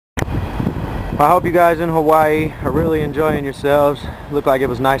I hope you guys in Hawaii are really enjoying yourselves. Looked like it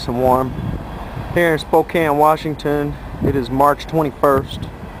was nice and warm. Here in Spokane, Washington, it is March 21st.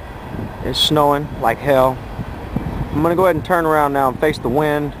 It's snowing like hell. I'm going to go ahead and turn around now and face the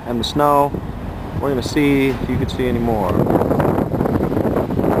wind and the snow. We're going to see if you can see any more.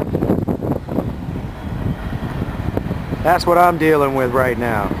 That's what I'm dealing with right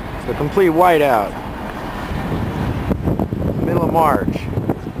now. It's a complete whiteout. Middle of March.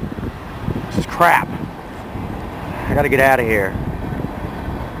 This is crap. I gotta get out of here.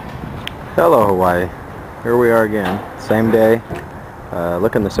 Hello Hawaii. Here we are again. Same day.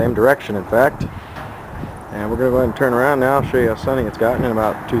 Looking the same direction in fact. And we're gonna go ahead and turn around now. I'll show you how sunny it's gotten in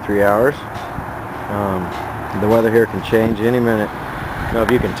about 2-3 hours. The weather here can change any minute. I don't know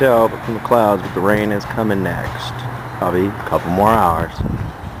if you can tell, but from the clouds, but the rain is coming next. Probably a couple more hours.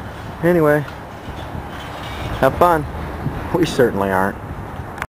 Anyway, have fun. We certainly aren't.